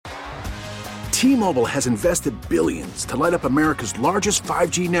T-Mobile has invested billions to light up America's largest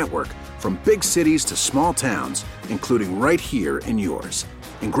 5G network, from big cities to small towns, including right here in yours.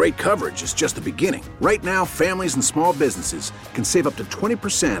 And great coverage is just the beginning. Right now, families and small businesses can save up to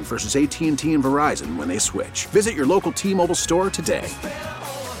 20% versus AT&T and Verizon when they switch. Visit your local T-Mobile store today.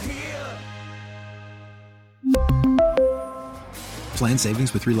 Plan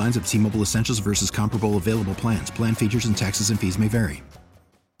savings with 3 lines of T-Mobile Essentials versus comparable available plans. Plan features and taxes and fees may vary.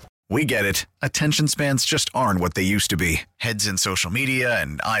 We get it. Attention spans just aren't what they used to be. Heads in social media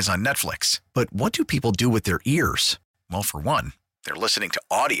and eyes on Netflix. But what do people do with their ears? Well, for one, they're listening to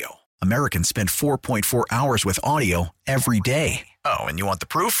audio. Americans spend 4.4 hours with audio every day. Oh, and you want the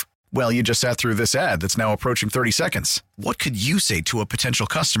proof? Well, you just sat through this ad that's now approaching 30 seconds. What could you say to a potential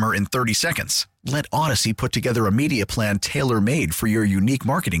customer in 30 seconds? Let Odyssey put together a media plan tailor-made for your unique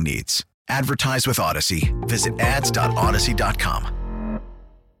marketing needs. Advertise with Odyssey. Visit ads.odyssey.com.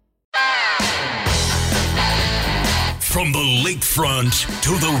 From the lakefront to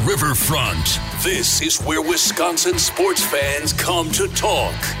the riverfront, this is where Wisconsin sports fans come to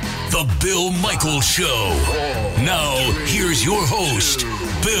talk. The Bill Michaels Show. Now, here's your host,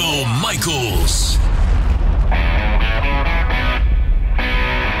 Bill Michaels.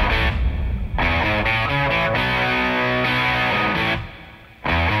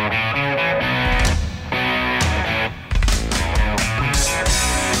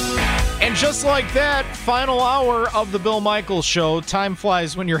 And just like that, final hour of the Bill Michaels Show. Time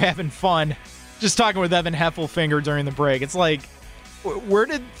flies when you're having fun. Just talking with Evan Heffelfinger during the break. It's like, where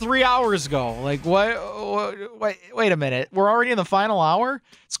did 3 hours go? Like, wait a minute. We're already in the final hour?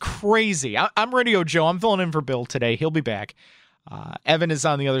 It's crazy. I'm Radio Joe. I'm filling in for Bill today. He'll be back. Evan is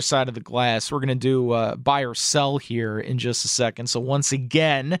on the other side of the glass. We're going to do buy or sell here in just a second. So once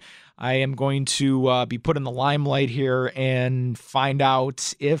again, I am going to be put in the limelight here and find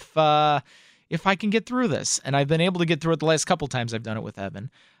out if I can get through this. And I've been able to get through it the last couple times I've done it with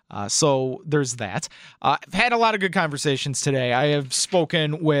Evan. So there's that. I've had a lot of good conversations today. I have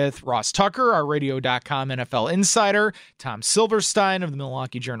spoken with Ross Tucker, our Radio.com NFL insider, Tom Silverstein of the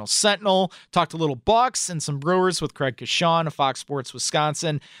Milwaukee Journal-Sentinel, talked a little Bucks and some Brewers with Craig Kashan of Fox Sports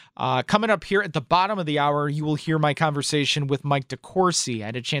Wisconsin. Coming up here at the bottom of the hour, you will hear my conversation with Mike DeCourcy. I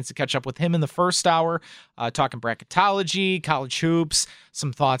had a chance to catch up with him in the first hour, talking bracketology, college hoops,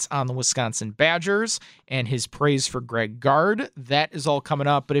 some thoughts on the Wisconsin Badgers, and his praise for Greg Gard. That is all coming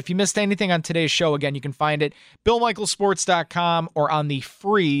up. But if you missed anything on today's show, again, you can find it BillMichaelsports.com or on the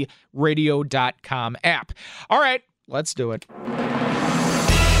free Radio.com app. All right, let's do it.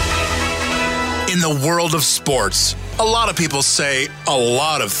 In the world of sports, a lot of people say a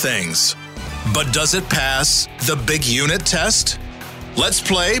lot of things. But does it pass the big unit test? Let's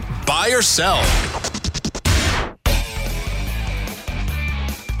play Buy or Sell.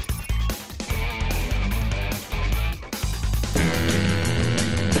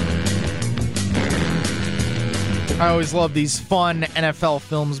 I always love these fun NFL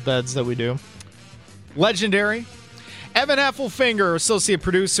films beds that we do. Legendary. Evan Heffelfinger, associate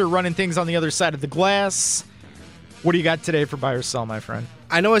producer, running things on the other side of the glass. What do you got today for buy or sell, my friend?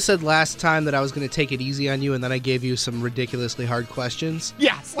 I know I said last time that I was going to take it easy on you, and then I gave you some ridiculously hard questions.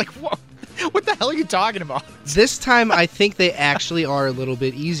 Yeah, it's like, what the hell are you talking about? This time, I think they actually are a little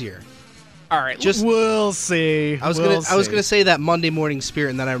bit easier. All right, we'll see. I was gonna say that Monday morning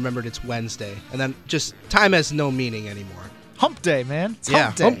spirit, and then I remembered it's Wednesday, and then just time has no meaning anymore. Hump day, man. It's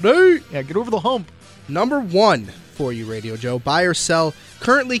hump day. Hump day. Yeah, get over the hump. Number 1 for you, Radio Joe. Buy or sell.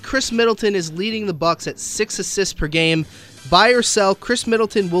 Currently, Chris Middleton is leading the Bucks at 6 assists per game. Buy or sell. Chris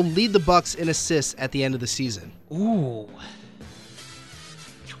Middleton will lead the Bucks in assists at the end of the season. Ooh.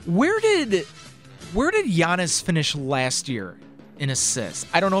 Where did Giannis finish last year in assists?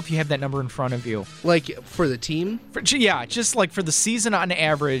 I don't know if you have that number in front of you. Like for the team? Just like for the season on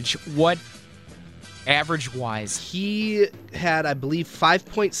average, what average-wise? He had, I believe,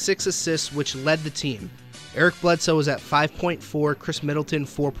 5.6 assists, which led the team. Eric Bledsoe was at 5.4, Chris Middleton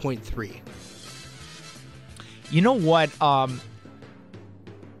 4.3. You know what?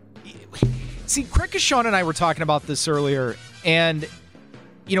 See, Craig Kashan and I were talking about this earlier, and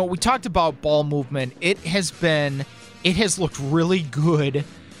we talked about ball movement. It has looked really good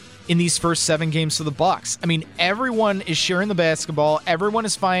in these first 7 games for the Bucks. I mean, everyone is sharing the basketball. Everyone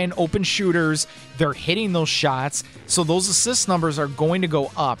is finding open shooters. They're hitting those shots. So those assist numbers are going to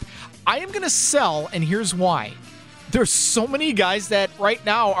go up. I am going to sell, and here's why. There's so many guys that right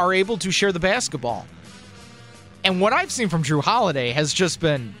now are able to share the basketball. And what I've seen from Drew Holiday has just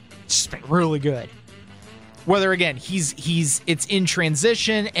been really good. Whether, again, it's in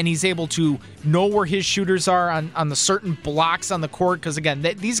transition and he's able to know where his shooters are on the certain blocks on the court. Because, again,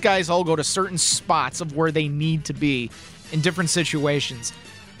 these guys all go to certain spots of where they need to be in different situations.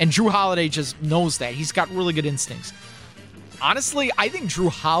 And Drew Holiday just knows that. He's got really good instincts. Honestly, I think Drew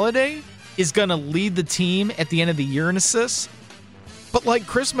Holiday is going to lead the team at the end of the year in assists. But, like,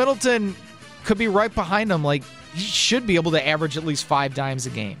 Chris Middleton could be right behind him. Like, he should be able to average at least 5 dimes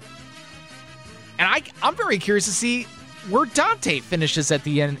a game. And I'm very curious to see where Dante finishes at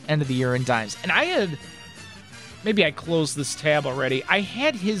the end of the year in dimes. And maybe I closed this tab already. I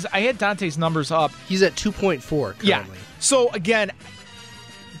had Dante's numbers up. He's at 2.4 currently. Yeah. So, again,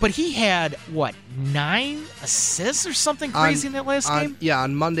 but he had, 9 assists or something crazy in that last game? Yeah,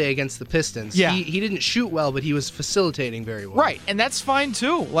 on Monday against the Pistons. Yeah. He didn't shoot well, but he was facilitating very well. Right, and that's fine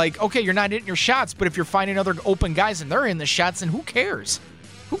too. Like, okay, you're not hitting your shots, but if you're finding other open guys and they're in the shots, then who cares?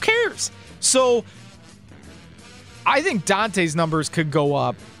 Who cares? So, I think Dante's numbers could go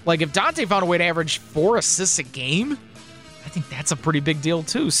up. Like, if Dante found a way to average 4 assists a game, I think that's a pretty big deal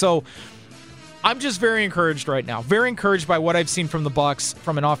too. So, I'm just very encouraged right now. Very encouraged by what I've seen from the Bucks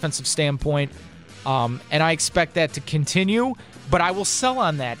from an offensive standpoint. And I expect that to continue. But I will sell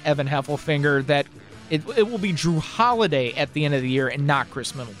on that, Evan Heffelfinger, that it will be Drew Holiday at the end of the year and not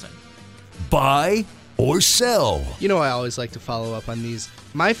Chris Middleton. Buy or sell? You know, I always like to follow up on these.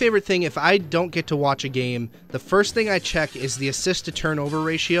 My favorite thing, if I don't get to watch a game, the first thing I check is the assist-to-turnover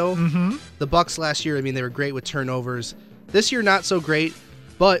ratio. Mm-hmm. The Bucks last year, they were great with turnovers. This year, not so great.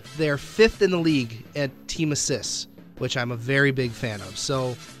 But they're 5th in the league at team assists, which I'm a very big fan of.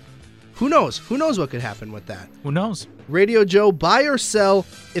 So who knows? Who knows what could happen with that? Who knows? Radio Joe, buy or sell?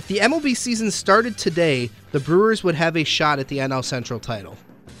 If the MLB season started today, the Brewers would have a shot at the NL Central title.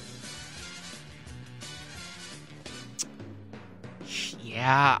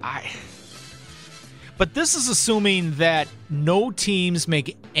 Yeah, But this is assuming that no teams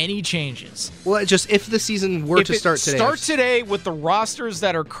make any changes. Well, just if the season were to start today. Start today with the rosters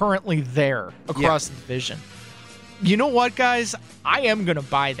that are currently there across the division. You know what, guys? I am going to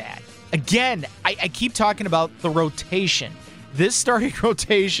buy that. Again, I keep talking about the rotation. This starting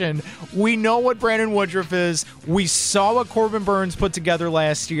rotation, we know what Brandon Woodruff is. We saw what Corbin Burns put together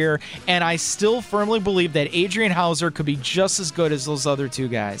last year, and I still firmly believe that Adrian Hauser could be just as good as those other two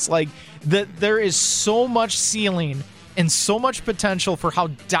guys. Like, there is so much ceiling and so much potential for how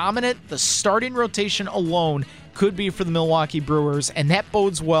dominant the starting rotation alone could be for the Milwaukee Brewers, and that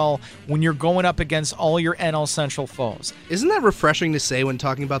bodes well when you're going up against all your NL Central foes. Isn't that refreshing to say when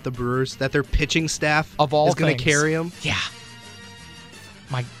talking about the Brewers, that their pitching staff of all is going to carry them? Yeah.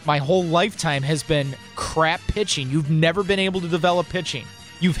 My whole lifetime has been crap pitching. You've never been able to develop pitching.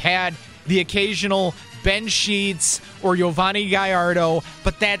 You've had the occasional Ben Sheets or Giovanni Gallardo,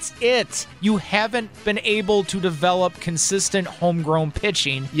 but that's it. You haven't been able to develop consistent homegrown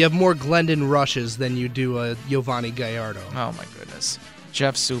pitching. You have more Glendon Rushes than you do a Giovanni Gallardo. Oh, my goodness.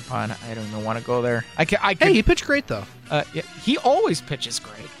 Jeff Suppan, I don't even want to go there. Hey, he pitched great, though. Yeah, he always pitches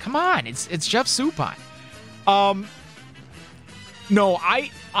great. Come on, it's Jeff Suppan. No,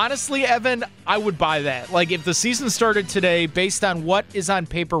 honestly, Evan, I would buy that. Like, if the season started today, based on what is on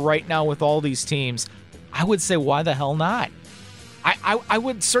paper right now with all these teams, I would say, why the hell not? I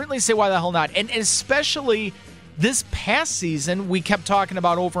would certainly say, why the hell not? And especially this past season, we kept talking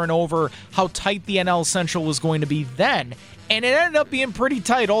about over and over how tight the NL Central was going to be then, and it ended up being pretty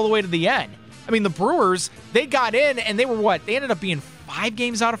tight all the way to the end. I mean, the Brewers, they got in, and they were what? They ended up being 5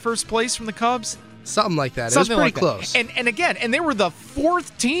 games out of first place from the Cubs? Something like that. Something it was pretty like close. That. And again, they were the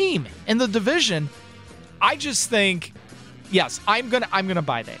 4th team in the division. I just think, yes, I'm gonna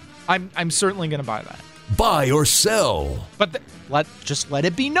buy that. I'm certainly gonna buy that. Buy or sell. But let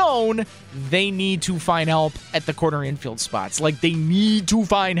it be known, they need to find help at the corner infield spots. Like, they need to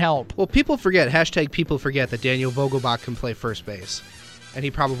find help. Well, people forget, #people forget that Daniel Vogelbach can play first base, and he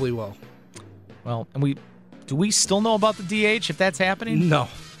probably will. Well, and do we still know about the DH if that's happening? No.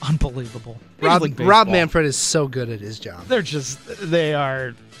 Unbelievable. Rob Manfred is so good at his job. They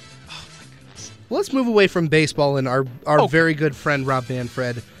are. Oh my goodness. Well, let's move away from baseball and our very good friend Rob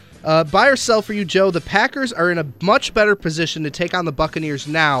Manfred. Buy or sell for you, Joe. The Packers are in a much better position to take on the Buccaneers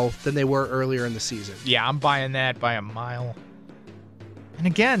now than they were earlier in the season. Yeah, I'm buying that by a mile. And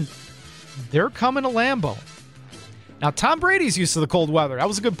again, they're coming to Lambeau. Now, Tom Brady's used to the cold weather. That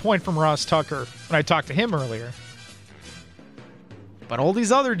was a good point from Ross Tucker when I talked to him earlier. But all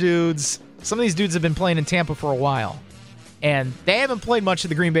these other dudes, some of these dudes have been playing in Tampa for a while. And they haven't played much of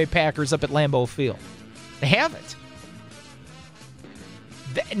the Green Bay Packers up at Lambeau Field. They haven't.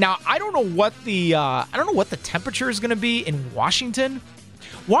 Now, I don't know what the temperature is going to be in Washington,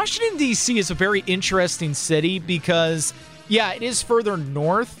 Washington, D.C. is a very interesting city because, yeah, it is further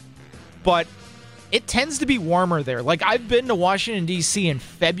north, but it tends to be warmer there. Like, I've been to Washington, D.C. in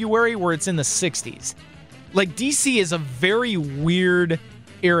February where it's in the 60s. Like, D.C. is a very weird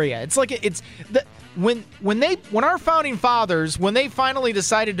area. It's like when our founding fathers, when they finally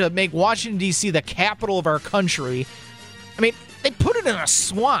decided to make Washington, D.C. the capital of our country, I mean, they put it in a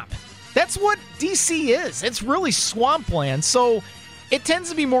swamp. That's what D.C. is. It's really swampland. So it tends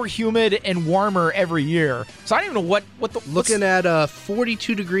to be more humid and warmer every year. So I don't even know what the... Looking at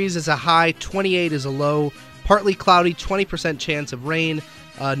 42 degrees as a high, 28 is a low, partly cloudy, 20% chance of rain,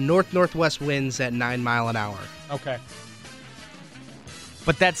 north-northwest winds at 9 mile an hour. Okay.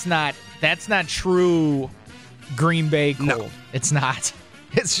 But that's not true Green Bay cold. No. It's not.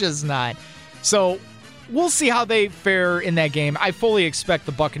 It's just not. So we'll see how they fare in that game. I fully expect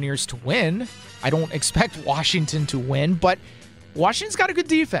the Buccaneers to win. I don't expect Washington to win, but Washington's got a good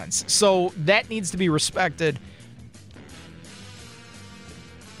defense, so that needs to be respected.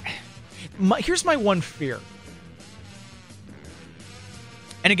 Here's my one fear.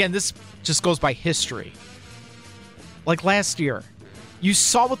 And again, this just goes by history. Like last year, you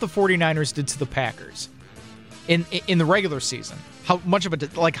saw what the 49ers did to the Packers in the regular season. How much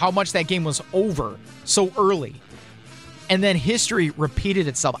that game was over so early. And then history repeated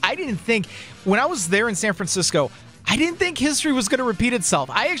itself. I didn't think, when I was there in San Francisco, I didn't think history was going to repeat itself.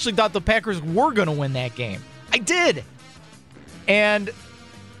 I actually thought the Packers were going to win that game. I did. And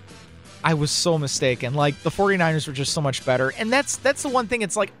I was so mistaken. Like, the 49ers were just so much better. And that's the one thing.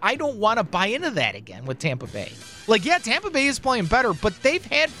 It's like, I don't want to buy into that again with Tampa Bay. Like, yeah, Tampa Bay is playing better, but they've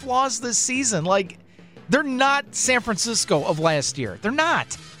had flaws this season. Like, they're not San Francisco of last year. They're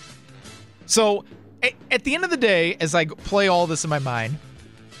not. So, at the end of the day, as I play all this in my mind,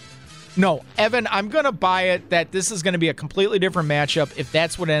 no, Evan, I'm going to buy it that this is going to be a completely different matchup if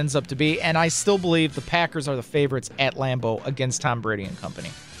that's what it ends up to be. And I still believe the Packers are the favorites at Lambeau against Tom Brady and company.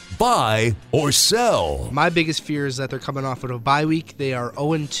 Buy or sell. My biggest fear is that they're coming off of a bye week. They are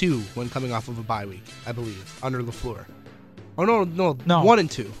 0-2 when coming off of a bye week, I believe, under LaFleur. Oh, no,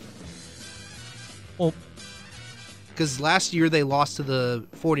 1-2. Well, because last year they lost to the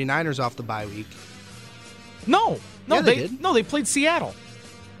 49ers off the bye week. No, yeah, they did. No, they played Seattle.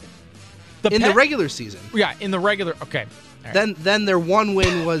 The regular season. Yeah, in the regular. Okay. Right. Then their one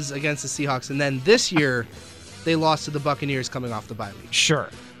win was against the Seahawks, and then this year they lost to the Buccaneers coming off the bye week. Sure.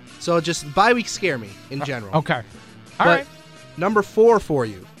 So just bye weeks scare me in general. Okay. All right. Number 4 for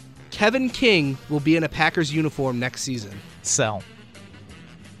you. Kevin King will be in a Packers uniform next season. Sell.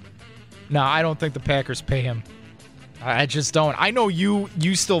 No, I don't think the Packers pay him. I just don't. I know you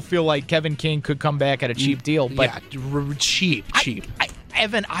still feel like Kevin King could come back at a cheap deal, but cheap.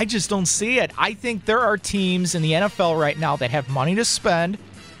 Evan, I just don't see it. I think there are teams in the NFL right now that have money to spend,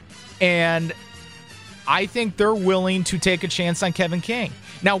 and I think they're willing to take a chance on Kevin King.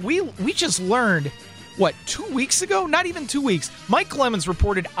 Now, we just learned, 2 weeks ago? Not even 2 weeks. Mike Clemens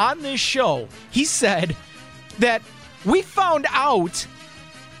reported on this show, he said that we found out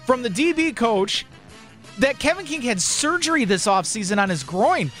from the DB coach that Kevin King had surgery this offseason on his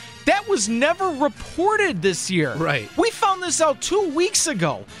groin. That was never reported this year. Right. We found this out 2 weeks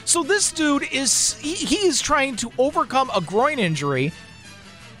ago. So this dude is trying to overcome a groin injury.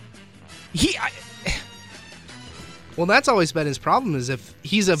 Well, that's always been his problem, is if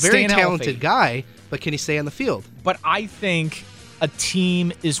he's a very talented guy, but can he stay on the field? But I think a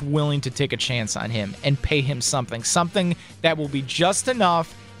team is willing to take a chance on him and pay him something that will be just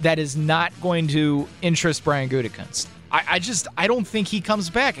enough that is not going to interest Brian Gutekunst. I don't think he comes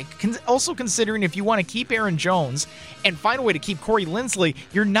back. Also considering if you want to keep Aaron Jones and find a way to keep Corey Linsley,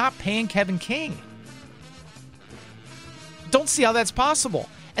 you're not paying Kevin King. Don't see how that's possible.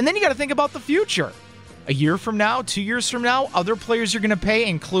 And then you got to think about the future. A year from now, 2 years from now, other players you're going to pay,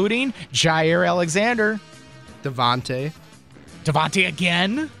 including Jair Alexander. Devontae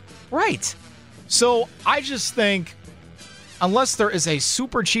again? Right. So I just think, unless there is a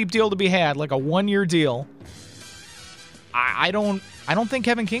super cheap deal to be had, like a 1-year deal, I don't think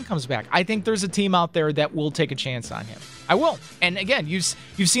Kevin King comes back. I think there's a team out there that will take a chance on him. I will. And again, you've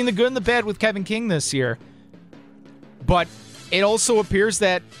seen the good and the bad with Kevin King this year. But it also appears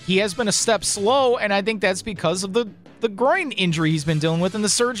that he has been a step slow, and I think that's because of the groin injury he's been dealing with and the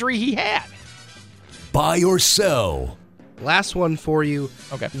surgery he had. Buy or sell. Last one for you.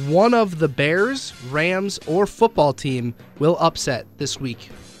 Okay. One of the Bears, Rams, or football team will upset this week.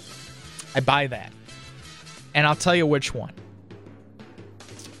 I buy that. And I'll tell you which one.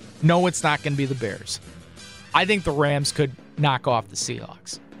 No, it's not going to be the Bears. I think the Rams could knock off the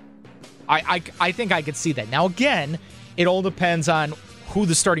Seahawks. I think I could see that. Now, again, it all depends on who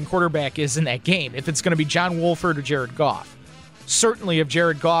the starting quarterback is in that game, if it's going to be John Wolford or Jared Goff. Certainly, if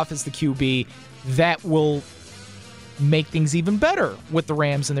Jared Goff is the QB, that will make things even better with the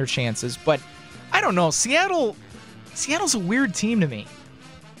Rams and their chances. But I don't know. Seattle's a weird team to me.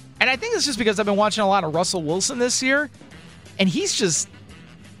 And I think it's just because I've been watching a lot of Russell Wilson this year, and he hasn't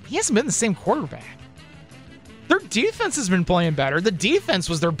been the same quarterback. Their defense has been playing better. The defense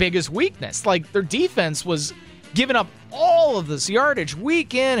was their biggest weakness. Like, their defense was giving up all of this yardage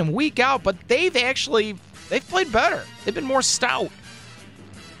week in and week out, but they've played better. They've been more stout.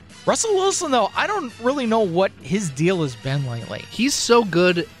 Russell Wilson, though, I don't really know what his deal has been lately. He's so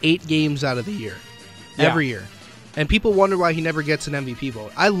good 8 games out of the year, every year. And people wonder why he never gets an MVP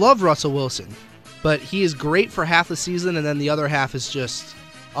vote. I love Russell Wilson, but he is great for half the season, and then the other half is just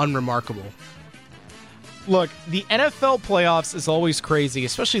unremarkable. Look, the NFL playoffs is always crazy,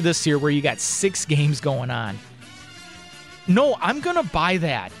 especially this year where you got 6 games going on. No, I'm going to buy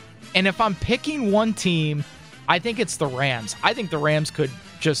that. And if I'm picking one team, I think it's the Rams. I think the Rams could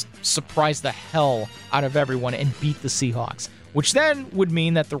just surprise the hell out of everyone and beat the Seahawks, which then would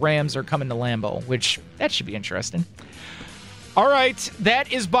mean that the Rams are coming to Lambeau, which that should be interesting. All right,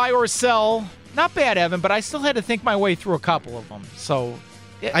 that is buy or sell. Not bad, Evan, but I still had to think my way through a couple of them. So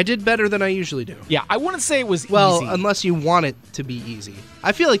I did better than I usually do. Yeah, I wouldn't say it was easy. Well, unless you want it to be easy.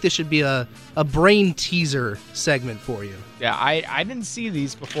 I feel like this should be a brain teaser segment for you. Yeah, I didn't see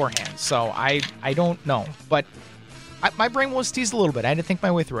these beforehand, so I don't know. But my brain was teased a little bit. I had to think my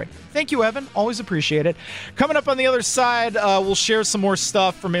way through it. Thank you, Evan. Always appreciate it. Coming up on the other side, we'll share some more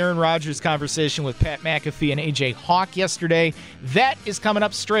stuff from Aaron Rodgers' conversation with Pat McAfee and A.J. Hawk yesterday. That is coming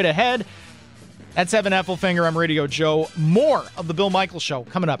up straight ahead. That's Evan Heffelfinger. I'm Radio Joe. More of the Bill Michaels Show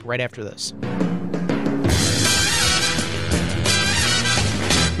coming up right after this.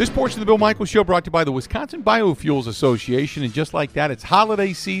 This portion of the Bill Michaels Show brought to you by the Wisconsin Biofuels Association. And just like that, it's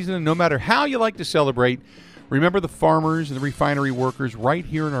holiday season, and no matter how you like to celebrate, remember the farmers and the refinery workers right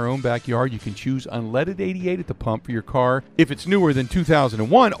here in our own backyard. You can choose unleaded 88 at the pump for your car if it's newer than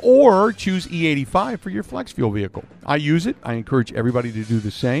 2001, or choose E85 for your flex fuel vehicle. I use it. I encourage everybody to do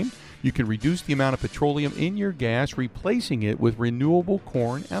the same. You can reduce the amount of petroleum in your gas, replacing it with renewable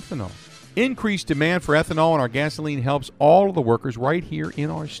corn ethanol. Increased demand for ethanol in our gasoline helps all of the workers right here in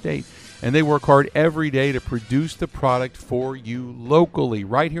our state. And they work hard every day to produce the product for you locally,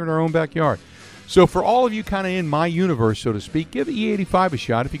 right here in our own backyard. So for all of you kind of in my universe, so to speak, give E85 a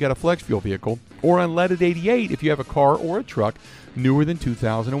shot if you got a flex fuel vehicle, or unleaded 88 if you have a car or a truck newer than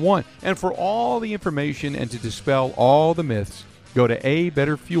 2001. And for all the information and to dispel all the myths, go to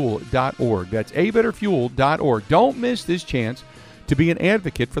abetterfuel.org. That's abetterfuel.org. Don't miss this chance to be an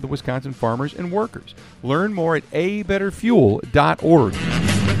advocate for the Wisconsin farmers and workers. Learn more at abetterfuel.org.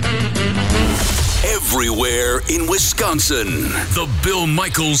 Everywhere in Wisconsin, the Bill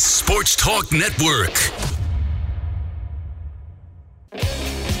Michaels Sports Talk Network.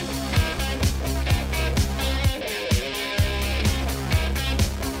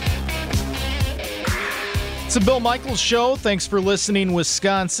 It's the Bill Michaels Show. Thanks for listening,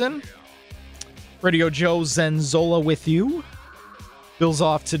 Wisconsin. Radio Joe Zenzola with you. Bill's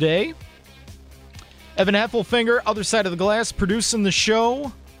off today. Evan Heffelfinger, other side of the glass, producing the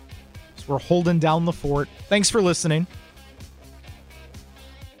show. So we're holding down the fort. Thanks for listening.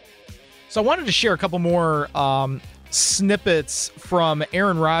 So I wanted to share a couple more snippets from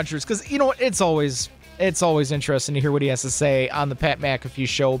Aaron Rodgers, because, you know, it's always interesting to hear what he has to say on the Pat McAfee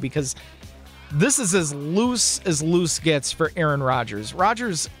Show, because this is as loose gets for Aaron Rodgers.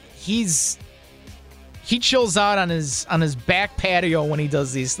 Rodgers, he chills out on his back patio when he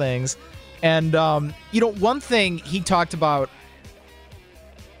does these things. And, one thing he talked about,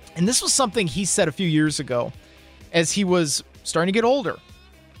 and this was something he said a few years ago as he was starting to get older,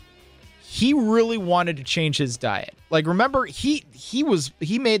 he really wanted to change his diet. Like, remember, he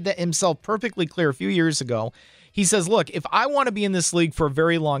made that himself perfectly clear a few years ago. He says, look, if I want to be in this league for a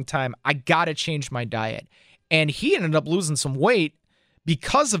very long time, I got to change my diet. And he ended up losing some weight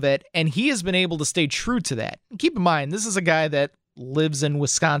because of it, and he has been able to stay true to that. And keep in mind, this is a guy that lives in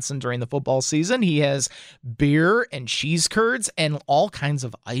Wisconsin during the football season. He has beer and cheese curds and all kinds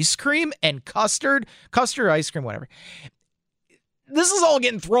of ice cream and custard ice cream, whatever. This is all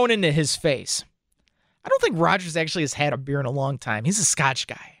getting thrown into his face. I don't think Rodgers actually has had a beer in a long time. He's a Scotch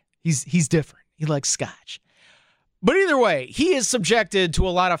guy. He's different. He likes Scotch. But either way, he is subjected to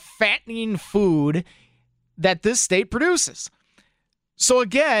a lot of fattening food that this state produces. So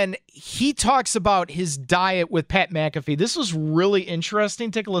again, he talks about his diet with Pat McAfee. This was really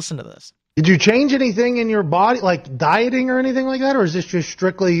interesting. Take a listen to this. Did you change anything in your body, like dieting or anything like that? Or is this just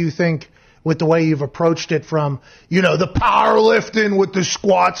strictly, you think, with the way you've approached it from, the powerlifting with the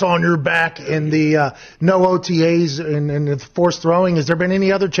squats on your back and the no OTAs and the forced throwing. Has there been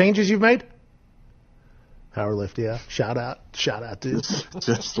any other changes you've made? Powerlift, yeah. Shout out, dude.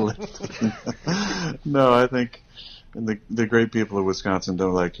 Just lifting. No, I think the great people of Wisconsin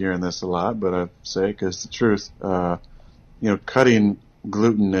don't like hearing this a lot, but I say it because it's the truth. Cutting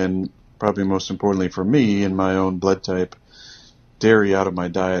gluten and probably most importantly for me in my own blood type, dairy out of my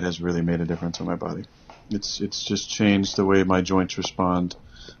diet has really made a difference in my body. It's just changed the way my joints respond.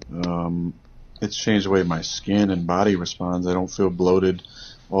 It's changed the way my skin and body responds. I don't feel bloated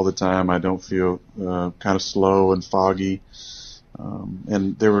all the time. I don't feel kind of slow and foggy.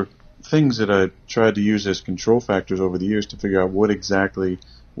 And there were things that I tried to use as control factors over the years to figure out what exactly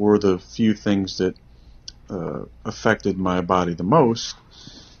were the few things that affected my body the most.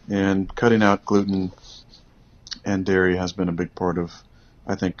 And cutting out gluten and dairy has been a big part of,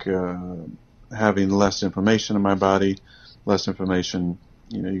 I think, having less inflammation in my body. Less inflammation,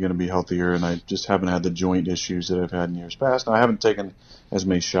 you're going to be healthier, and I just haven't had the joint issues that I've had in years past. Now, I haven't taken as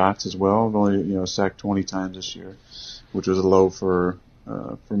many shots as well. I've only, sacked 20 times this year, which was a low for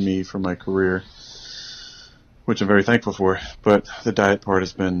me, for my career, which I'm very thankful for. But the diet part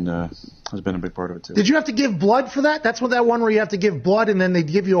has been a big part of it too. Did you have to give blood for that? That's what that one where you have to give blood, and then they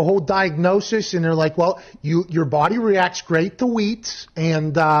give you a whole diagnosis, and they're like, well, your body reacts great to wheat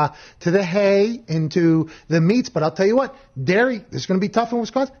and to the hay and to the meats, but I'll tell you what, dairy is going to be tough in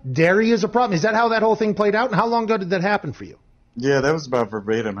Wisconsin. Dairy is a problem. Is that how that whole thing played out, and how long ago did that happen for you? Yeah, that was about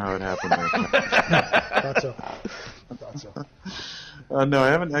verbatim how it happened. I thought so. No, I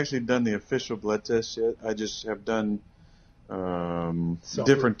haven't actually done the official blood test yet. I just have done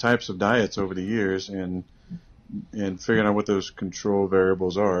different types of diets over the years and figuring out what those control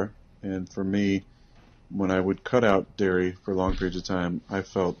variables are. And for me, when I would cut out dairy for long periods of time, I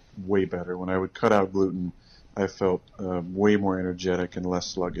felt way better. When I would cut out gluten, I felt way more energetic and less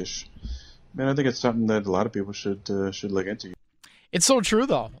sluggish. And I think it's something that a lot of people should look into. It's so true,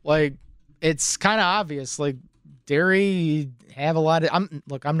 though. Like, it's kind of obvious. Like, dairy have a lot of.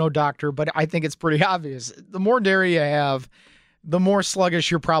 I'm no doctor, but I think it's pretty obvious. The more dairy you have, the more sluggish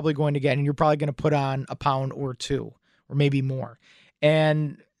you're probably going to get, and you're probably going to put on a pound or two, or maybe more.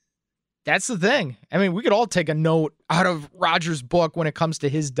 And that's the thing. I mean, we could all take a note out of Roger's book when it comes to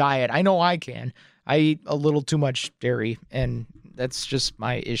his diet. I know I can. I eat a little too much dairy, and that's just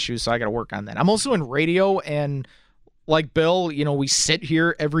my issue, so I got to work on that. I'm also in radio, and like Bill, we sit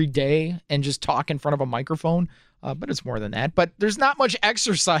here every day and just talk in front of a microphone. But it's more than that. But there's not much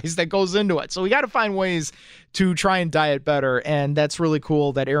exercise that goes into it. So we got to find ways to try and diet better. And that's really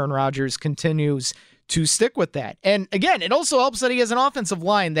cool that Aaron Rodgers continues to stick with that. And again, it also helps that he has an offensive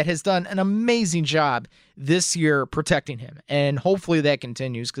line that has done an amazing job this year protecting him. And hopefully that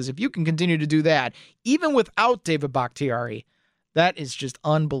continues, because if you can continue to do that, even without David Bakhtiari, that is just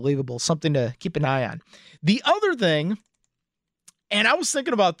unbelievable. Something to keep an eye on. The other thing, and I was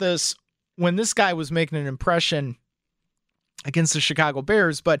thinking about this when this guy was making an impression against the Chicago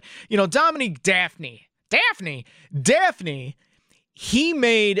Bears, but, Dominique Dafney, he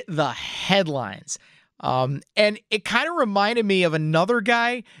made the headlines. And it kind of reminded me of another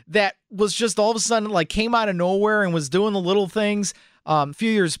guy that was just all of a sudden like came out of nowhere and was doing the little things a few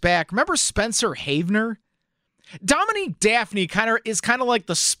years back. Remember Spencer Havener? Dominique Dafney is kind of like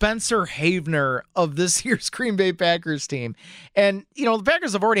the Spencer Havener of this year's Green Bay Packers team. And, the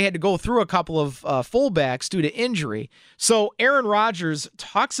Packers have already had to go through a couple of fullbacks due to injury. So Aaron Rodgers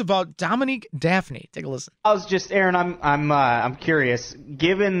talks about Dominique Dafney. Take a listen. Aaron, I'm curious,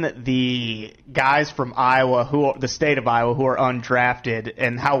 given the guys from Iowa, the state of Iowa, who are undrafted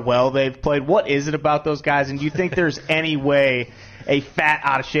and how well they've played, what is it about those guys? And do you think there's any way a fat,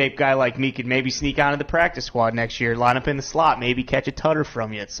 out-of-shape guy like me could maybe sneak onto the practice squad next year, line up in the slot, maybe catch a tutter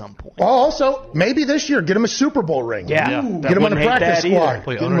from you at some point? Well, also, maybe this year, get him a Super Bowl ring. Yeah. Get him on the practice squad.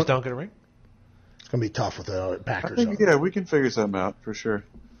 Wait, owners don't get a ring? It's going to be tough with the Packers. I think, we can figure something out for sure.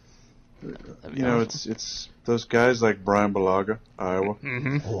 It's those guys like Brian Bulaga, Iowa.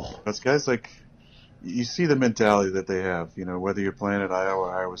 Mm-hmm. Oh. Those guys you see the mentality that they have, whether you're playing at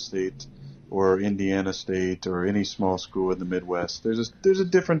Iowa State, or Indiana State, or any small school in the Midwest. There's a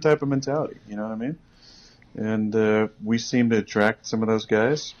different type of mentality, you know what I mean? And we seem to attract some of those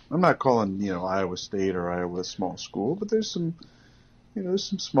guys. I'm not calling, Iowa State or Iowa a small school, but there's some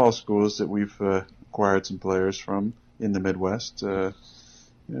small schools that we've acquired some players from in the Midwest.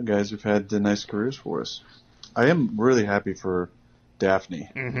 Guys who've had nice careers for us. I am really happy for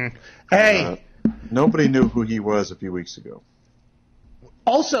Dafney. Mm-hmm. Hey! Nobody knew who he was a few weeks ago.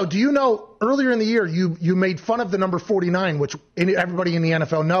 Also, do you know earlier in the year you made fun of the number 49, which everybody in the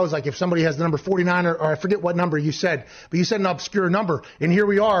NFL knows, like if somebody has the number 49 or I forget what number you said, but you said an obscure number. And here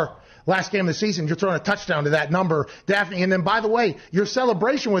we are, last game of the season, you're throwing a touchdown to that number, Daphne. And then, by the way, your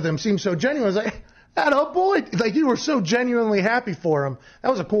celebration with him seems so genuine. It's like, oh boy, like you were so genuinely happy for him.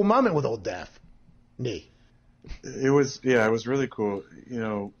 That was a cool moment with old Daphne. It was really cool. You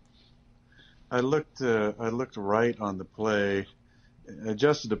know, I looked right on the play. I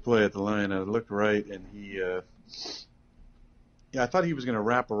adjusted the play at the line. I looked right, and I thought he was going to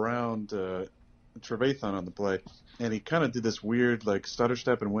wrap around Trevathan on the play, and he kind of did this weird like stutter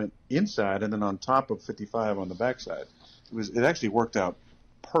step and went inside, and then on top of 55 on the backside. It actually worked out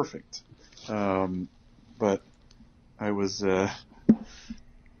perfect, but I was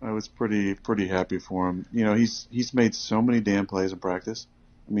pretty happy for him. You know, he's made so many damn plays in practice.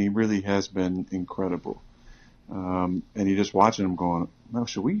 I mean, he really has been incredible. And you're just watching him going, no,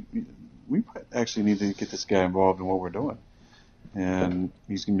 should we actually need to get this guy involved in what we're doing. And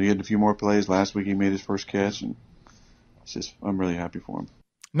he's going to get a few more plays. Last week he made his first catch, and I'm really happy for him.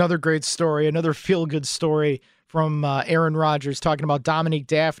 Another great story, another feel-good story from Aaron Rodgers talking about Dominique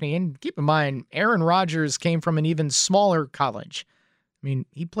Daphne. And keep in mind, Aaron Rodgers came from an even smaller college. I mean,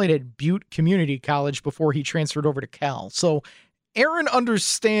 he played at Butte Community College before he transferred over to Cal. So Aaron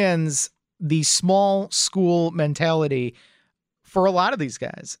understands the small school mentality for a lot of these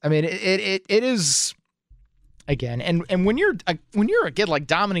guys. I mean, it is, again, and when you're a kid like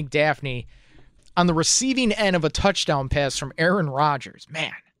Dominique Daphne on the receiving end of a touchdown pass from Aaron Rodgers,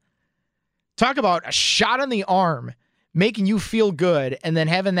 man, talk about a shot in the arm making you feel good, and then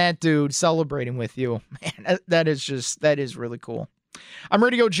having that dude celebrating with you, man, that is really cool. I'm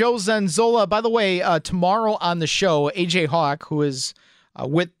ready to go. Joe Zanzola. By the way, tomorrow on the show, AJ Hawk, who is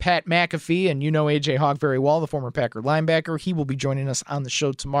with Pat McAfee, and you know AJ Hawk very well, the former Packer linebacker. He will be joining us on the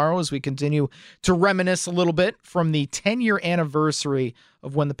show tomorrow as we continue to reminisce a little bit from the 10-year anniversary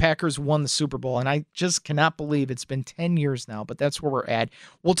of when the Packers won the Super Bowl. And I just cannot believe it's been 10 years now, but that's where we're at.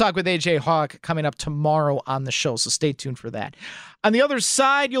 We'll talk with AJ Hawk coming up tomorrow on the show, so stay tuned for that. On the other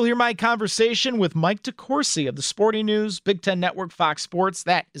side, you'll hear my conversation with Mike DeCourcy of the Sporting News, Big Ten Network, Fox Sports.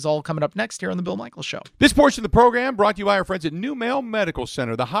 That is all coming up next here on The Bill Michaels Show. This portion of the program brought to you by our friends at NewMale Medical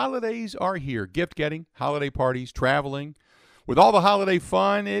Center. The holidays are here. Gift getting, holiday parties, traveling. With all the holiday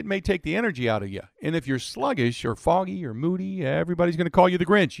fun, it may take the energy out of you. And if you're sluggish or foggy or moody, everybody's going to call you the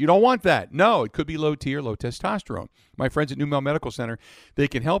Grinch. You don't want that. No, it could be low T or low testosterone. My friends at NewMale Medical Center, they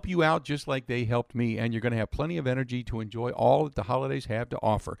can help you out just like they helped me, and you're going to have plenty of energy to enjoy all that the holidays have to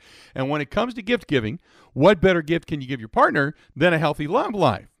offer. And when it comes to gift giving, what better gift can you give your partner than a healthy love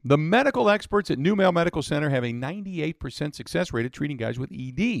life? The medical experts at NewMale Medical Center have a 98% success rate at treating guys with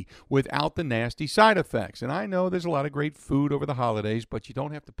ED without the nasty side effects. And I know there's a lot of great food over the holidays, but you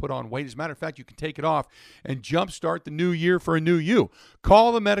don't have to put on weight. As a matter of fact, you can take it off and jumpstart the new year for a new you.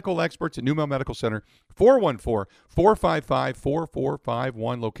 Call the medical experts at NewMale Medical Center,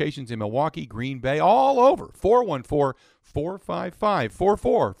 414-455-4451. Locations in Milwaukee, Green Bay, all over.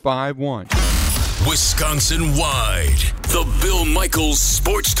 414-455-4451. Wisconsin-wide, the Bill Michaels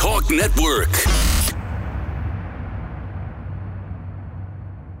Sports Talk Network.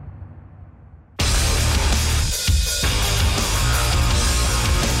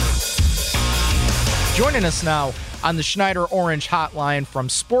 Joining us now on the Schneider Orange Hotline from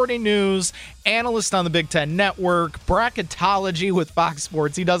Sporting News, analyst on the Big Ten Network, bracketology with Fox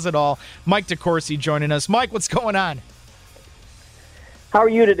Sports. He does it all. Mike DeCourcy joining us. Mike, what's going on? How are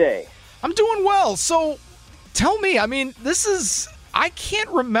you today? I'm doing well. So tell me, I mean, I can't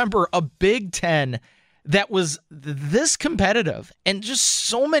remember a Big Ten that was this competitive and just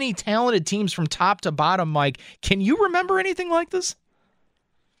so many talented teams from top to bottom, Mike. Can you remember anything like this?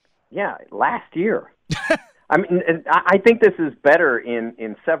 Yeah, last year. I mean, I think this is better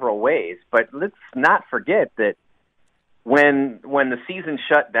in several ways, but let's not forget that when the season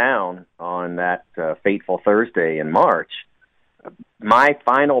shut down on that fateful Thursday in March, my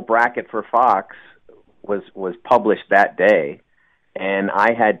final bracket for Fox was published that day, and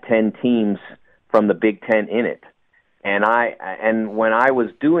I had 10 teams from the Big Ten in it. And when I was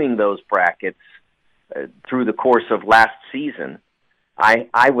doing those brackets through the course of last season,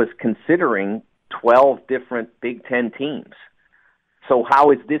 I was considering 12 different Big Ten teams. So how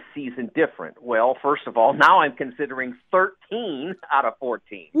is this season different? Well, first of all, now I'm considering 13 out of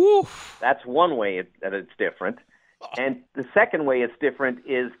 14. Oof. That's one way that it's different. And the second way it's different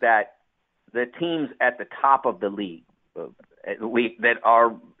is that the teams at the top of the league that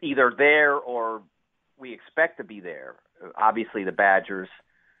are either there or we expect to be there, obviously the Badgers,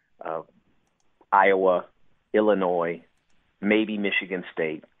 Iowa, Illinois, maybe Michigan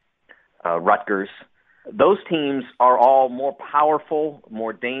State, Rutgers. Those teams are all more powerful,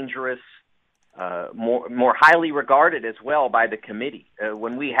 more dangerous, more highly regarded as well by the committee.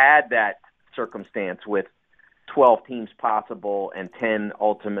 When we had that circumstance with 12 teams possible and 10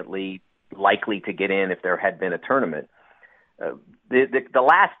 ultimately likely to get in if there had been a tournament, the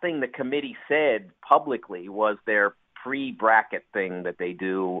last thing the committee said publicly was their pre-bracket thing that they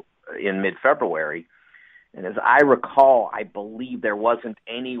do in mid-February. And as I recall, I believe there wasn't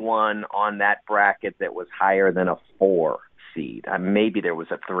anyone on that bracket that was higher than a 4 seed. Maybe there was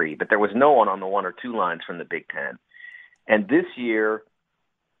a 3, but there was no one on the 1 or 2 lines from the Big Ten. And this year,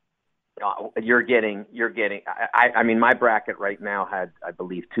 you're getting. I mean, my bracket right now had, I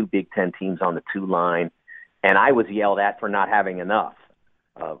believe, 2 Big Ten teams on the 2 line, and I was yelled at for not having enough.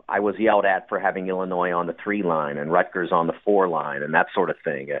 I was yelled at for having Illinois on the 3 line and Rutgers on the 4 line and that sort of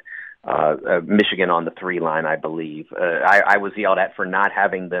thing. Michigan on the 3 line, I believe. I was yelled at for not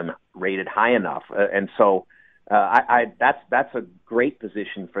having them rated high enough, and so that's a great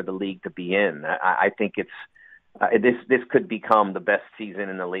position for the league to be in. I think this could become the best season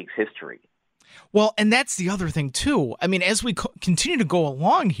in the league's history. Well, and that's the other thing too. I mean, as we continue to go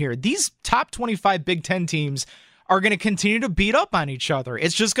along here, these top 25 Big Ten teams are going to continue to beat up on each other.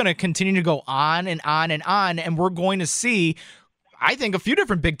 It's just going to continue to go on and on and on, and we're going to see, I think, a few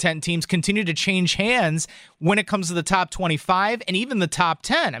different Big Ten teams continue to change hands when it comes to the top 25 and even the top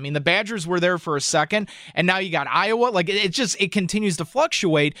 10. I mean, the Badgers were there for a second, and now you got Iowa. Like, it continues to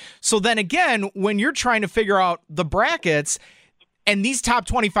fluctuate. So then again, when you're trying to figure out the brackets and these top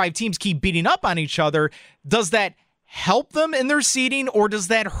 25 teams keep beating up on each other, does that help them in their seeding or does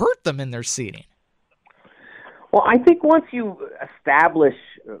that hurt them in their seeding? Well, I think once you establish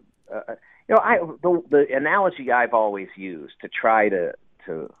the analogy I've always used to try to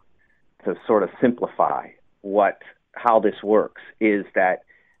sort of simplify how this works is that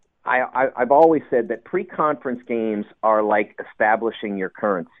I've always said that pre-conference games are like establishing your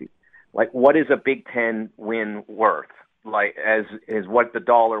currency. Like, what is a Big Ten win worth? Like, as what the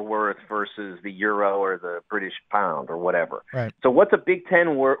dollar worth versus the euro or the British pound or whatever. Right. So what's a Big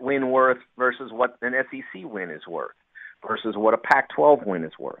Ten win worth versus what an SEC win is worth versus what a Pac-12 win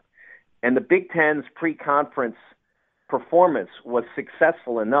is worth? And the Big Ten's pre-conference performance was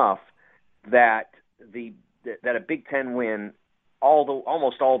successful enough that a Big Ten win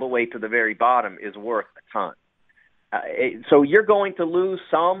almost all the way to the very bottom is worth a ton. So you're going to lose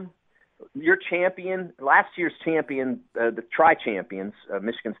some. Your champion, last year's champion, the tri-champions,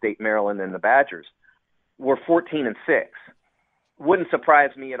 Michigan State, Maryland, and the Badgers, were 14-6. Wouldn't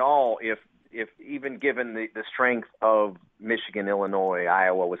surprise me at all if even given the strength of Michigan, Illinois,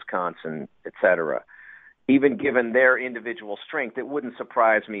 Iowa, Wisconsin, etc., even given their individual strength, it wouldn't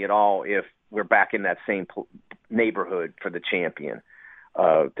surprise me at all if we're back in that same neighborhood for the champion,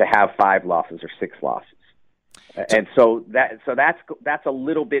 to have 5 losses or 6 losses. And so that's a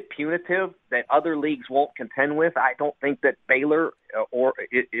little bit punitive that other leagues won't contend with. I don't think that Baylor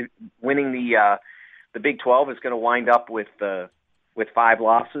winning the Big 12 is going to wind up with 5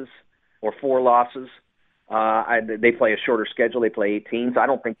 losses or 4 losses. They play a shorter schedule. They play 8 teams. I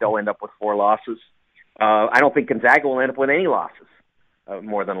don't think they'll end up with 4 losses. I don't think Gonzaga will end up with any losses,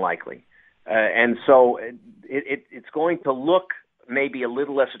 more than likely. And so it's going to look maybe a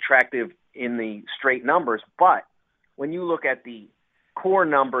little less attractive in the straight numbers, but when you look at the core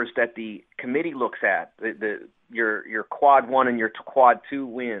numbers that the committee looks at, your quad 1 and your quad 2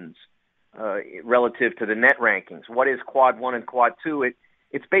 wins relative to the net rankings, what is quad 1 and quad 2?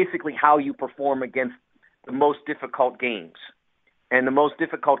 It's basically how you perform against the most difficult games, and the most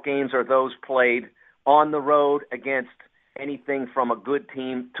difficult games are those played on the road against anything from a good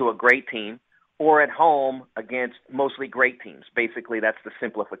team to a great team, or at home against mostly great teams. Basically, that's the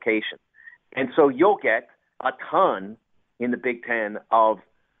simplification. And so you'll get a ton in the Big Ten of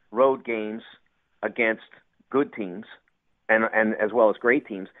road games against good teams and as well as great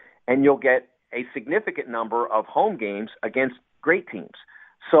teams, and you'll get a significant number of home games against great teams.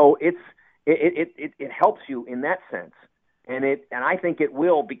 So it helps you in that sense, and I think it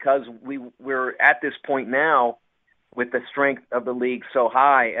will, because we're at this point now with the strength of the league so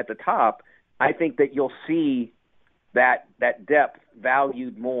high at the top. I think that you'll see that depth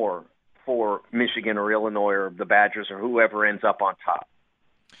valued more for Michigan or Illinois or the Badgers or whoever ends up on top.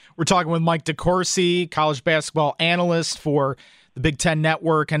 We're talking with Mike DeCourcy, college basketball analyst for the Big Ten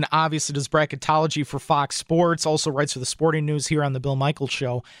Network, and obviously does bracketology for Fox Sports, also writes for the Sporting News here on the Bill Michaels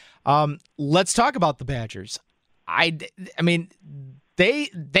Show. Let's talk about the Badgers. I mean, they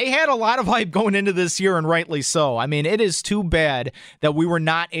had a lot of hype going into this year, and rightly so. I mean, it is too bad that we were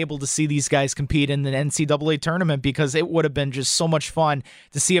not able to see these guys compete in the NCAA tournament, because it would have been just so much fun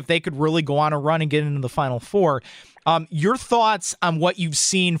to see if they could really go on a run and get into the Final Four. Your thoughts on what you've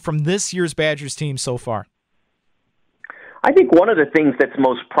seen from this year's Badgers team so far? I think one of the things that's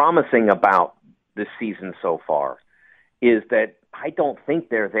most promising about this season so far is that I don't think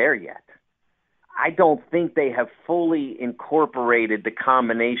they're there yet. I don't think they have fully incorporated the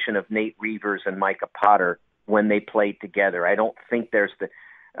combination of Nate Reuvers and Micah Potter when they played together. I don't think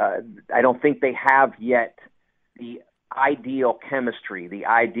I don't think they have yet the ideal chemistry, the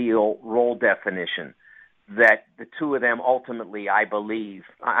ideal role definition that the two of them ultimately,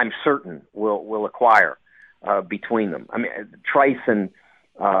 I'm certain, will acquire between them. I mean, Trice and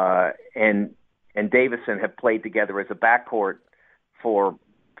Davison have played together as a backcourt for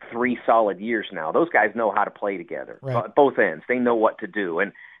 3 solid years now. Those guys know how to play together, right. Both ends. They know what to do.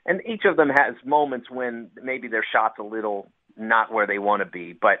 And each of them has moments when maybe their shot's a little not where they want to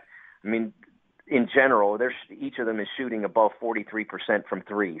be. But, I mean, in general, each of them is shooting above 43% from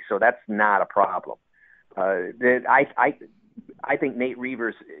 3, so that's not a problem. I think Nate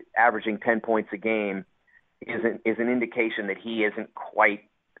Reuvers averaging 10 points a game is an indication that he isn't quite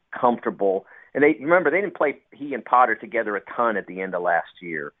comfortable. And remember, they didn't play he and Potter together a ton at the end of last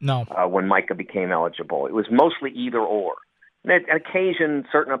year. No. When Micah became eligible. It was mostly either or. And on occasion,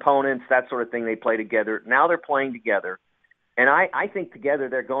 certain opponents, that sort of thing, they play together. Now they're playing together. And I think together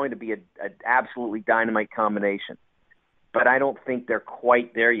they're going to be an absolutely dynamite combination. But I don't think they're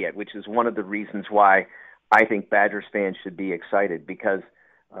quite there yet, which is one of the reasons why I think Badgers fans should be excited, because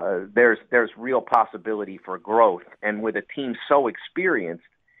there's real possibility for growth. And with a team so experienced,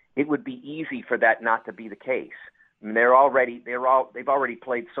 it would be easy for that not to be the case. I mean, they've already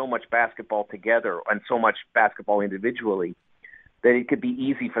played so much basketball together and so much basketball individually that it could be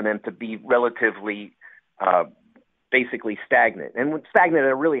easy for them to be relatively basically stagnant. And stagnant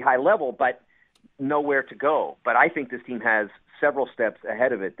at a really high level, but nowhere to go. But I think this team has several steps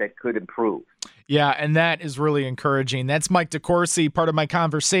ahead of it that could improve. Yeah, and that is really encouraging. That's Mike DeCourcy, part of my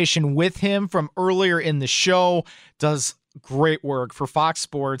conversation with him from earlier in the show. Does great work for Fox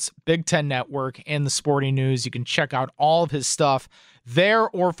Sports, Big Ten Network, and the Sporting News. You can check out all of his stuff there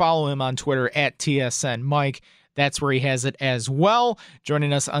or follow him on Twitter at TSN Mike. That's where he has it as well,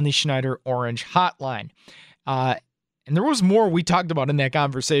 joining us on the Schneider Orange Hotline. And there was more we talked about in that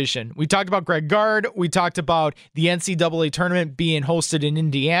conversation. We talked about Greg Gard. We talked about the NCAA tournament being hosted in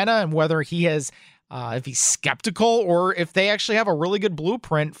Indiana and whether he has, if he's skeptical or if they actually have a really good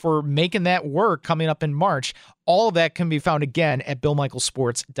blueprint for making that work coming up in March. All of that can be found again at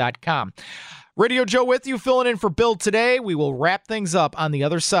BillMichaelSports.com. Radio Joe with you, filling in for Bill today. We will wrap things up on the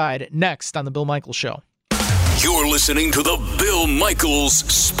other side next on The Bill Michaels Show. You're listening to The Bill Michaels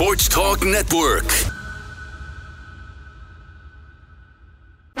Sports Talk Network.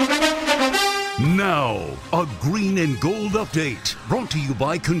 Now, a green and gold update brought to you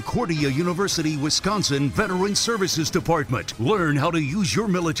by Concordia University, Wisconsin Veteran Services Department. Learn how to use your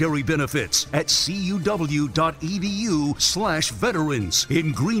military benefits at cuw.edu/veterans.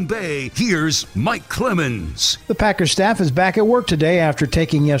 In Green Bay, here's Mike Clemens. The Packers staff is back at work today after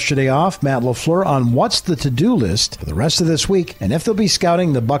taking yesterday off. Matt LaFleur on what's the to-do list for the rest of this week and if they'll be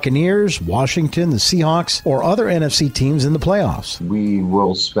scouting the Buccaneers, Washington, the Seahawks, or other NFC teams in the playoffs. We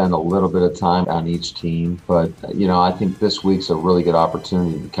will spend a little bit of time on each team, but I think this week's a really good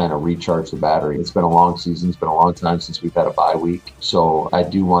opportunity to kind of recharge the battery. It's been a long season. It's been a long time since we've had a bye week, so I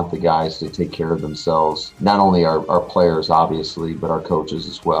do want the guys to take care of themselves, not only our players obviously, but our coaches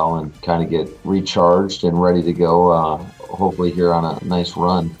as well, and kind of get recharged and ready to go hopefully here on a nice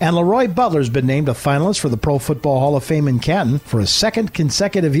run. And Leroy Butler's been named a finalist for the Pro Football Hall of Fame in Canton for a second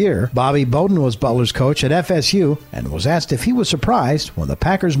consecutive year. Bobby Bowden was Butler's coach at FSU and was asked if he was surprised when the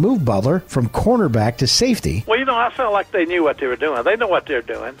Packers moved Butler from cornerback to safety. Well, I felt like they knew what they were doing. They know what they're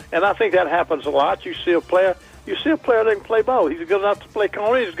doing, and I think that happens a lot. You see a player that can play both. He's good enough to play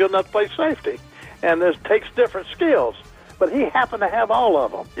corner. He's good enough to play safety, and it takes different skills. But he happened to have all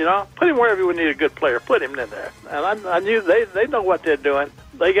of them, Put him wherever you need a good player. Put him in there. And I knew they know what they're doing.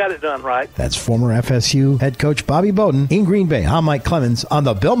 They got it done right. That's former FSU head coach Bobby Bowden. In Green Bay, I'm Mike Clemens on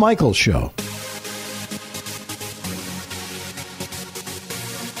The Bill Michaels Show.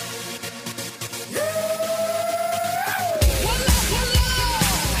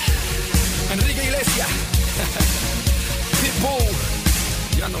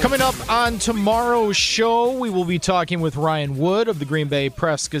 Coming up on tomorrow's show, we will be talking with Ryan Wood of the Green Bay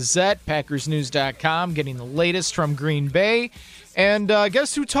Press-Gazette, PackersNews.com, getting the latest from Green Bay. And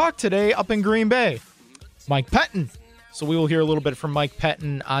guess who talked today up in Green Bay? Mike Pettine. So we will hear a little bit from Mike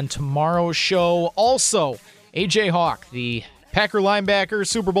Pettine on tomorrow's show. Also, A.J. Hawk, the Packer linebacker,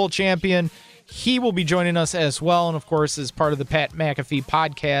 Super Bowl champion, he will be joining us as well. And, of course, as part of the Pat McAfee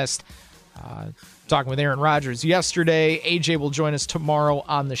podcast, talking with Aaron Rodgers yesterday. A.J. will join us tomorrow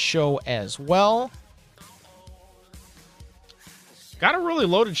on the show as well. Got a really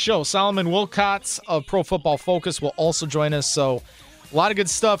loaded show. Solomon Wilcots of Pro Football Focus will also join us. So a lot of good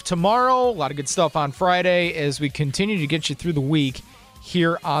stuff tomorrow, a lot of good stuff on Friday as we continue to get you through the week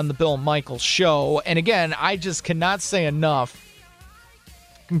here on the Bill Michaels Show. And again, I just cannot say enough.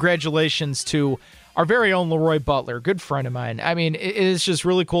 Congratulations to our very own Leroy Butler, good friend of mine. I mean, it is just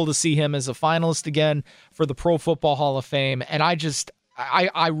really cool to see him as a finalist again for the Pro Football Hall of Fame. And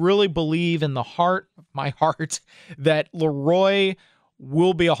I really believe in the heart of my heart that Leroy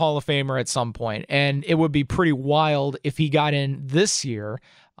will be a Hall of Famer at some point. And it would be pretty wild if he got in this year,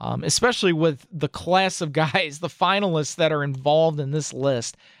 especially with the class of guys, the finalists that are involved in this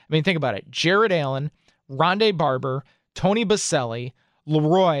list. I mean, think about it. Jared Allen, Rondé Barber, Tony Boselli,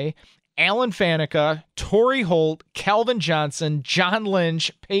 Leroy, Alan Faneca, Torrey Holt, Calvin Johnson, John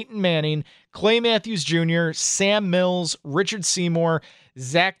Lynch, Peyton Manning, Clay Matthews Jr., Sam Mills, Richard Seymour,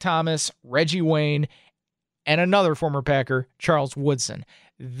 Zach Thomas, Reggie Wayne, and another former Packer, Charles Woodson.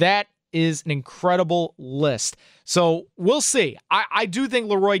 That is an incredible list. So we'll see. I do think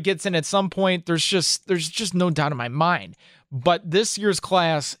Leroy gets in at some point. There's just no doubt in my mind. But this year's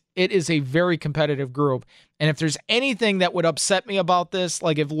class, it is a very competitive group. And if there's anything that would upset me about this,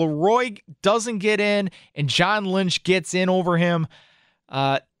 like if Leroy doesn't get in and John Lynch gets in over him,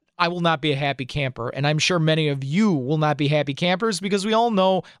 I will not be a happy camper. And I'm sure many of you will not be happy campers because we all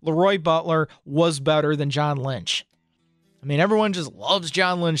know Leroy Butler was better than John Lynch. I mean, everyone just loves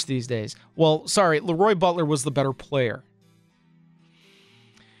John Lynch these days. Well, sorry, Leroy Butler was the better player.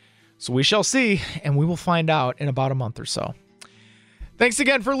 So we shall see, and we will find out in about a month or so. Thanks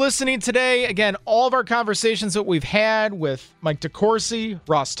again for listening today. Again, all of our conversations that we've had with Mike DeCourcy,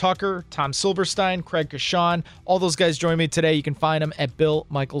 Ross Tucker, Tom Silverstein, Craig Kashan, all those guys join me today. You can find them at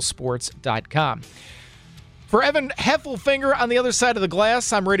BillMichaelsports.com. For Evan Heffelfinger on the other side of the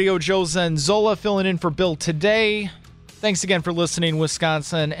glass, I'm Radio Joe Zenzola filling in for Bill today. Thanks again for listening,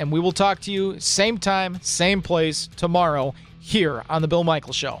 Wisconsin, and we will talk to you same time, same place tomorrow here on The Bill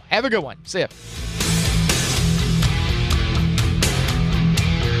Michaels Show. Have a good one. See ya.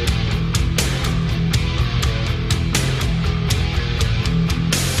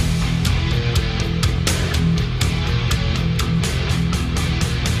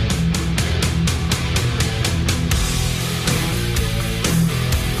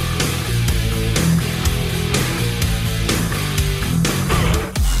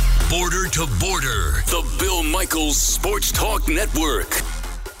 To Border, the Bill Michaels Sports Talk Network.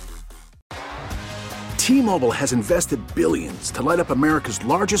 T-Mobile has invested billions to light up America's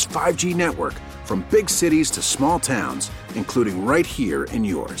largest 5G network, from big cities to small towns, including right here in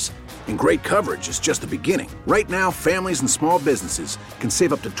yours. And great coverage is just the beginning. Right now, families and small businesses can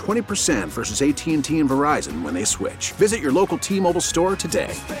save up to 20% versus AT&T and Verizon when they switch. Visit your local T-Mobile store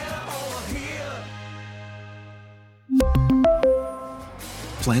today.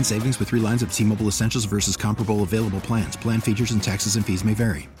 Plan savings with 3 lines of T-Mobile Essentials versus comparable available plans. Plan features and taxes and fees may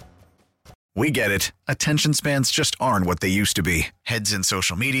vary. We get it. Attention spans just aren't what they used to be. Heads in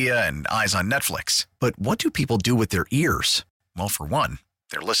social media and eyes on Netflix. But what do people do with their ears? Well, for one,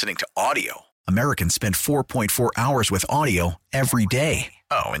 they're listening to audio. Americans spend 4.4 hours with audio every day.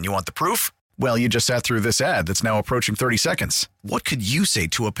 Oh, and you want the proof? Well, you just sat through this ad that's now approaching 30 seconds. What could you say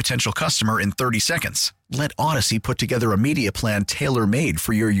to a potential customer in 30 seconds? Let Odyssey put together a media plan tailor-made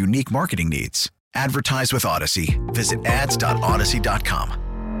for your unique marketing needs. Advertise with Odyssey. Visit ads.odyssey.com.